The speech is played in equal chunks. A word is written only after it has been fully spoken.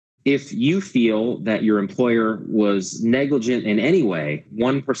if you feel that your employer was negligent in any way,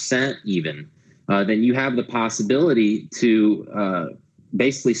 1% even, then you have the possibility to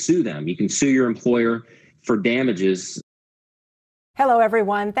basically sue them. You can sue your employer for damages. Hello,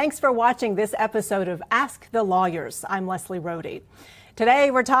 everyone. Thanks for watching this episode of Ask the Lawyers. I'm Leslie Rohde.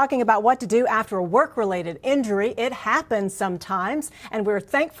 Today, we're talking about what to do after a work-related injury. It happens sometimes, and we're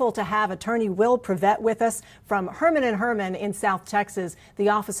thankful to have attorney Will Privette with us from Herrman Herrman in South Texas, the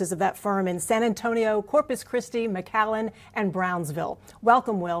offices of that firm in San Antonio, Corpus Christi, McAllen, and Brownsville.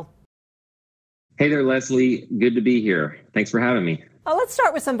 Welcome, Will. Hey there, Leslie. Good to be here. Thanks for having me. Let's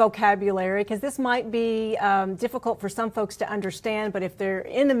start with some vocabulary, because this might be difficult for some folks to understand, but if they're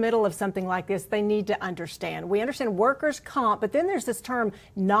in the middle of something like this, they need to understand. We understand workers' comp, but then there's this term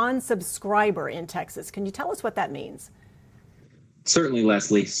non-subscriber in Texas. Can you tell us what that means? Certainly,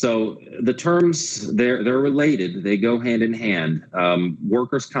 Leslie. So the terms, they're related. They go hand in hand.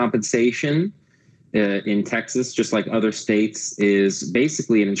 Workers' compensation in Texas, just like other states, is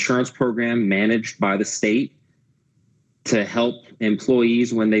basically an insurance program managed by the state to help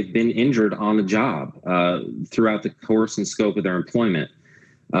employees when they've been injured on the job throughout the course and scope of their employment.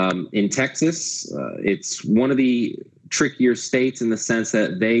 In Texas, it's one of the trickier states in the sense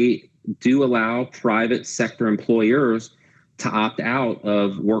that they do allow private sector employers to opt out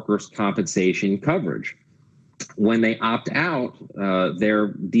of workers' compensation coverage. When they opt out, they're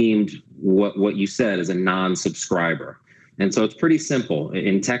deemed what you said as a non-subscriber. And so it's pretty simple.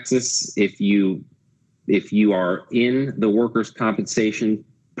 In Texas, if you are in the workers' compensation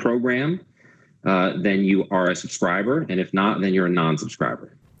program, then you are a subscriber. And if not, then you're a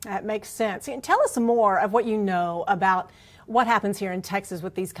non-subscriber. That makes sense. And tell us more of what you know about what happens here in Texas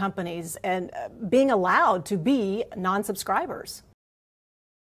with these companies and being allowed to be non-subscribers.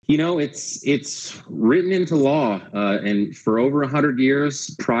 You know, it's written into law. And for over 100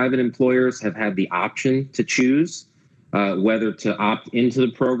 years, private employers have had the option to choose whether to opt into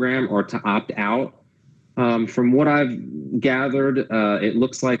the program or to opt out. From what I've gathered, it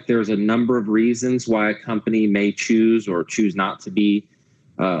looks like there's a number of reasons why a company may choose or choose not to be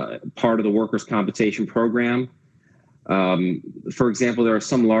part of the workers' compensation program. For example, there are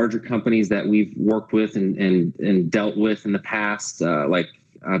some larger companies that we've worked with and dealt with in the past, like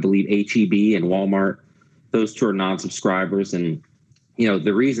I believe H-E-B and Walmart. Those two are non-subscribers. And, you know,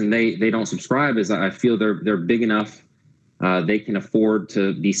 the reason they don't subscribe is I feel they're big enough. They can afford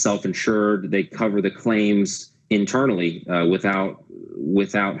to be self-insured. They cover the claims internally without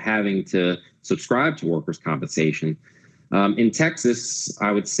having to subscribe to workers' compensation. In Texas,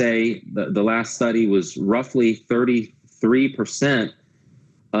 I would say the last study was roughly 33%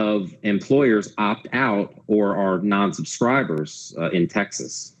 of employers opt out or are non-subscribers in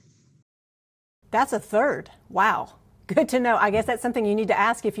Texas. That's a third. Wow. Good to know. I guess that's something you need to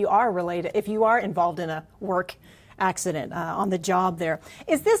ask if you are involved in a work accident on the job there.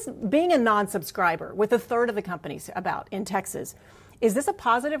 Is this, being a non-subscriber with a third of the companies about in Texas, is this a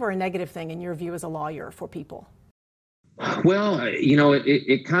positive or a negative thing in your view as a lawyer for people? Well, you know,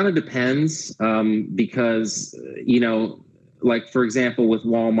 it kind of depends because, you know, like, for example, with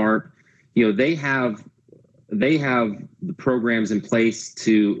Walmart, you know, they have the programs in place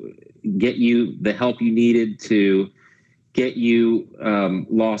to get you the help you needed, to get you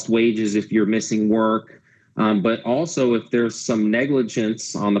lost wages if you're missing work. But also, if there's some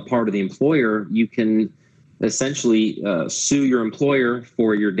negligence on the part of the employer, you can essentially sue your employer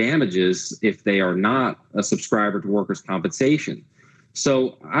for your damages if they are not a subscriber to workers' compensation.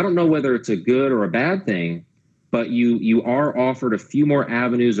 So I don't know whether it's a good or a bad thing, but you are offered a few more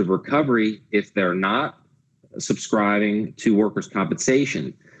avenues of recovery if they're not subscribing to workers'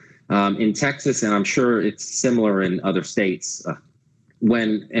 compensation. In Texas, and I'm sure it's similar in other states,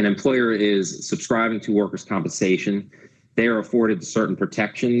 when an employer is subscribing to workers' compensation, they are afforded certain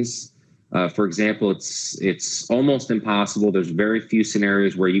protections. For example, it's almost impossible. There's very few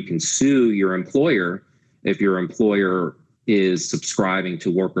scenarios where you can sue your employer if your employer is subscribing to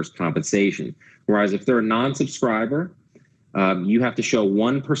workers' compensation. Whereas if they're a non-subscriber, you have to show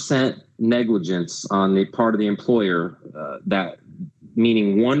 1% negligence on the part of the employer, that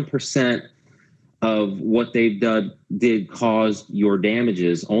meaning 1% of what they've did cause your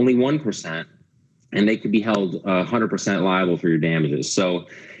damages, only 1%, and they could be held 100% liable for your damages. So,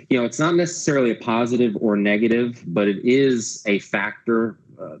 you know, it's not necessarily a positive or negative, but it is a factor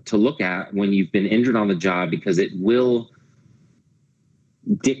to look at when you've been injured on the job, because it will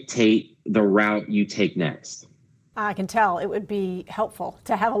dictate the route you take next. I can tell it would be helpful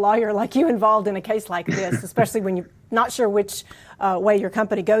to have a lawyer like you involved in a case like this, especially when you're not sure which way your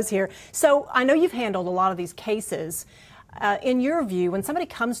company goes here. So I know you've handled a lot of these cases. In your view, when somebody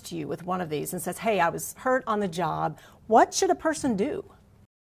comes to you with one of these and says, hey, I was hurt on the job, what should a person do?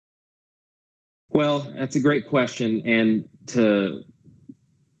 Well, that's a great question. And to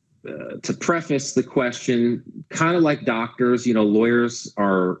preface the question, kind of like doctors, lawyers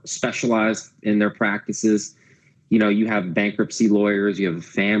are specialized in their practices. You have bankruptcy lawyers, you have a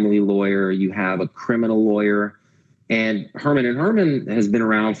family lawyer, you have a criminal lawyer. And Herrman Herrman has been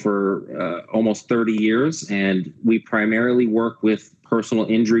around for almost 30 years, and we primarily work with personal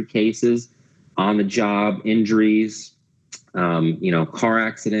injury cases, on the job injuries, car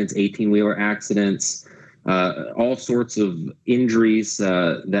accidents, 18-wheeler accidents, all sorts of injuries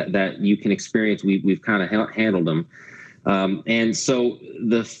that you can experience. We've kind of handled them. And so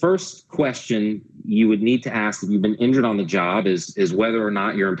the first question you would need to ask if you've been injured on the job is whether or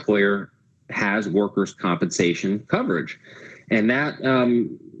not your employer has workers' compensation coverage. And that,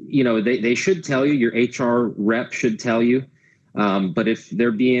 they should tell you, your HR rep should tell you. But if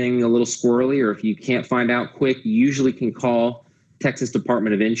they're being a little squirrely, or if you can't find out quick, you usually can call Texas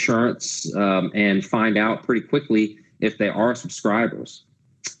Department of Insurance and find out pretty quickly if they are subscribers.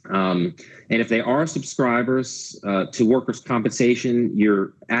 And if they are subscribers to workers' compensation,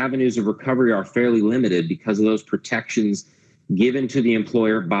 your avenues of recovery are fairly limited because of those protections given to the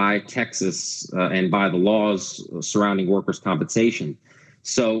employer by Texas and by the laws surrounding workers' compensation.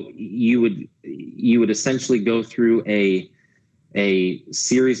 So you would essentially go through a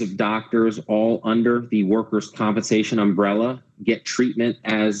series of doctors all under the workers' compensation umbrella, get treatment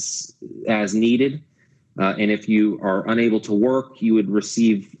as needed. And if you are unable to work, you would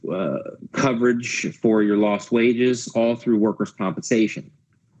receive coverage for your lost wages all through workers' compensation.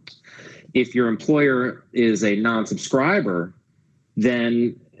 If your employer is a non-subscriber,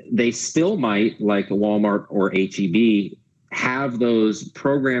 then they still might, like a Walmart or HEB, have those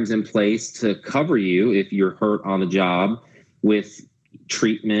programs in place to cover you if you're hurt on the job with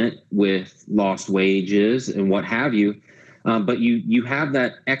treatment, with lost wages and what have you. But you have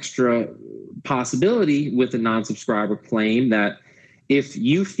that extra possibility with a non-subscriber claim that if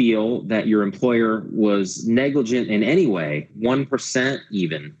you feel that your employer was negligent in any way, 1%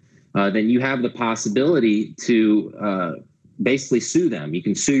 even, then you have the possibility to basically sue them. You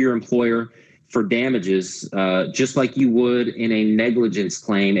can sue your employer for damages, just like you would in a negligence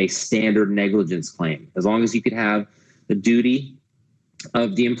claim, a standard negligence claim. As long as you could have the duty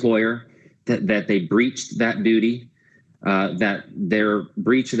of the employer, that they breached that duty, that their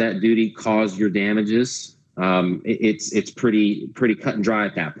breach of that duty caused your damages, it's pretty cut and dry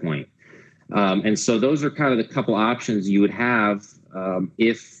at that point. And so those are kind of the couple options you would have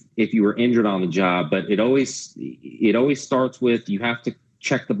if you were injured on the job. But it always starts with, you have to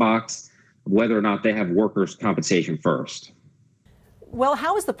check the box whether or not they have workers' compensation first. Well,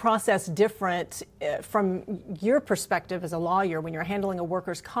 how is the process different from your perspective as a lawyer when you're handling a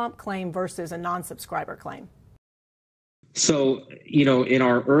workers' comp claim versus a non-subscriber claim? So, in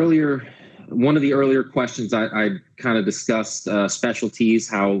one of the earlier questions, I kind of discussed specialties,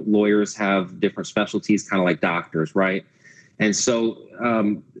 how lawyers have different specialties, kind of like doctors, right? And so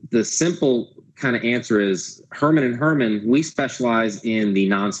the simple kind of answer is Herrman Herrman, we specialize in the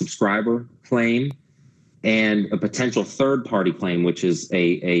non-subscriber claim and a potential third-party claim, which is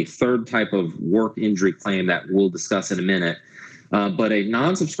a third type of work injury claim that we'll discuss in a minute. But a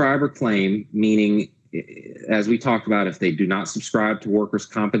non-subscriber claim, meaning, as we talked about, if they do not subscribe to workers'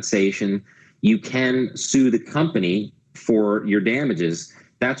 compensation, you can sue the company for your damages.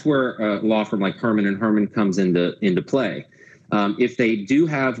 That's where a law firm like Herrman Herrman comes into play. If they do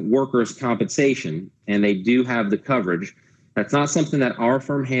have workers' compensation and they do have the coverage, that's not something that our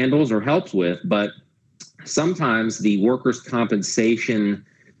firm handles or helps with, but sometimes the workers' compensation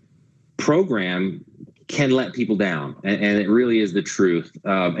program can let people down, and it really is the truth.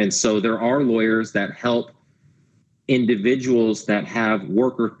 And so there are lawyers that help individuals that have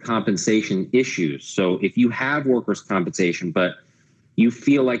worker compensation issues. So if you have workers' compensation, but you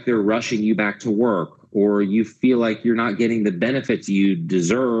feel like they're rushing you back to work, or you feel like you're not getting the benefits you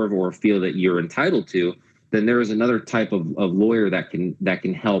deserve or feel that you're entitled to, then there is another type of lawyer that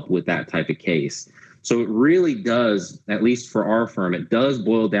can help with that type of case. So it really does, at least for our firm, it does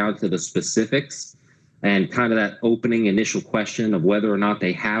boil down to the specifics and kind of that opening initial question of whether or not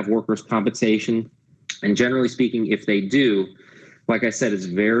they have workers' compensation. And generally speaking, if they do, like I said, it's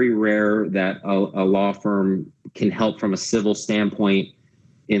very rare that a law firm can help from a civil standpoint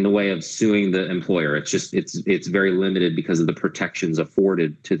in the way of suing the employer. It's very limited because of the protections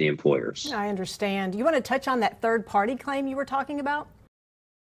afforded to the employers. I understand. You want to touch on that third party claim you were talking about?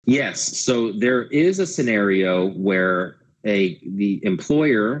 Yes. So there is a scenario where the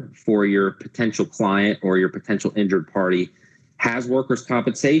employer for your potential client or your potential injured party has workers'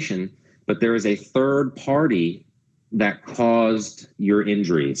 compensation, but there is a third party that caused your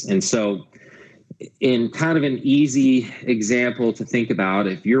injuries. And so in kind of an easy example to think about,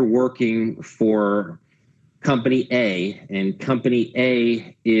 if you're working for company A and company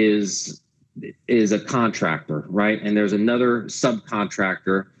A is a contractor, right? And there's another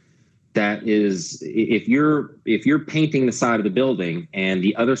subcontractor that is, if you're painting the side of the building and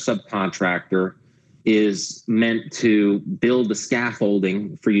the other subcontractor is meant to build the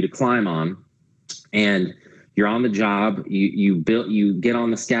scaffolding for you to climb on, and you're on the job, you get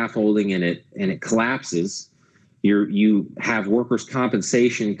on the scaffolding and it collapses, you have workers'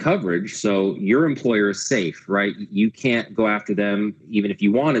 compensation coverage, so your employer is safe, right? You can't go after them even if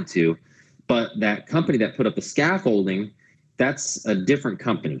you wanted to, but that company that put up the scaffolding, that's a different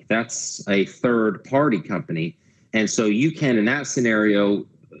company. That's a third party company. And so you can, in that scenario,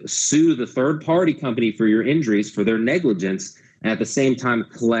 sue the third party company for your injuries, for their negligence, and at the same time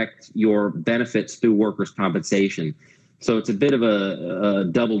collect your benefits through workers' compensation. So it's a bit of a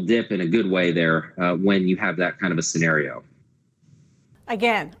double dip in a good way there when you have that kind of a scenario.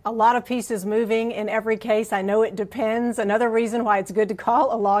 Again, a lot of pieces moving in every case. I know it depends. Another reason why it's good to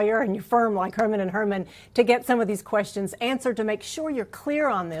call a lawyer and your firm like Herrman & Herrman to get some of these questions answered, to make sure you're clear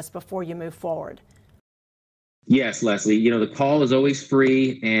on this before you move forward. Yes, Leslie, the call is always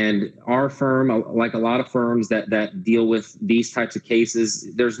free, and our firm, like a lot of firms that deal with these types of cases,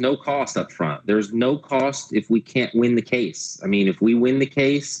 there's no cost up front. There's no cost if we can't win the case. I mean, if we win the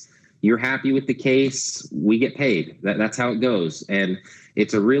case, you're happy with the case, we get paid. That's how it goes. And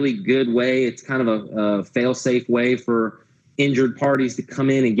it's a really good way. It's kind of a fail-safe way for injured parties to come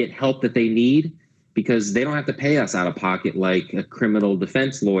in and get help that they need, because they don't have to pay us out of pocket like a criminal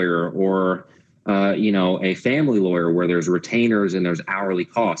defense lawyer or a family lawyer where there's retainers and there's hourly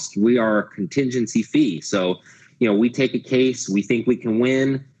costs. We are a contingency fee. So, we take a case, we think we can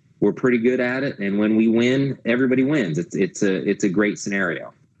win, we're pretty good at it. And when we win, everybody wins. It's a great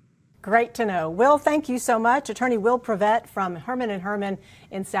scenario. Great to know. Will, thank you so much. Attorney Will Privette from Herrman & Herrman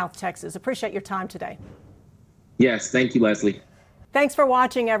in South Texas. Appreciate your time today. Yes, thank you, Leslie. Thanks for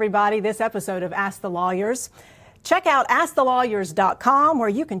watching, everybody, this episode of Ask the Lawyers. Check out AskTheLawyers.com, where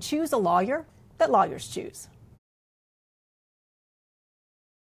you can choose a lawyer that lawyers choose.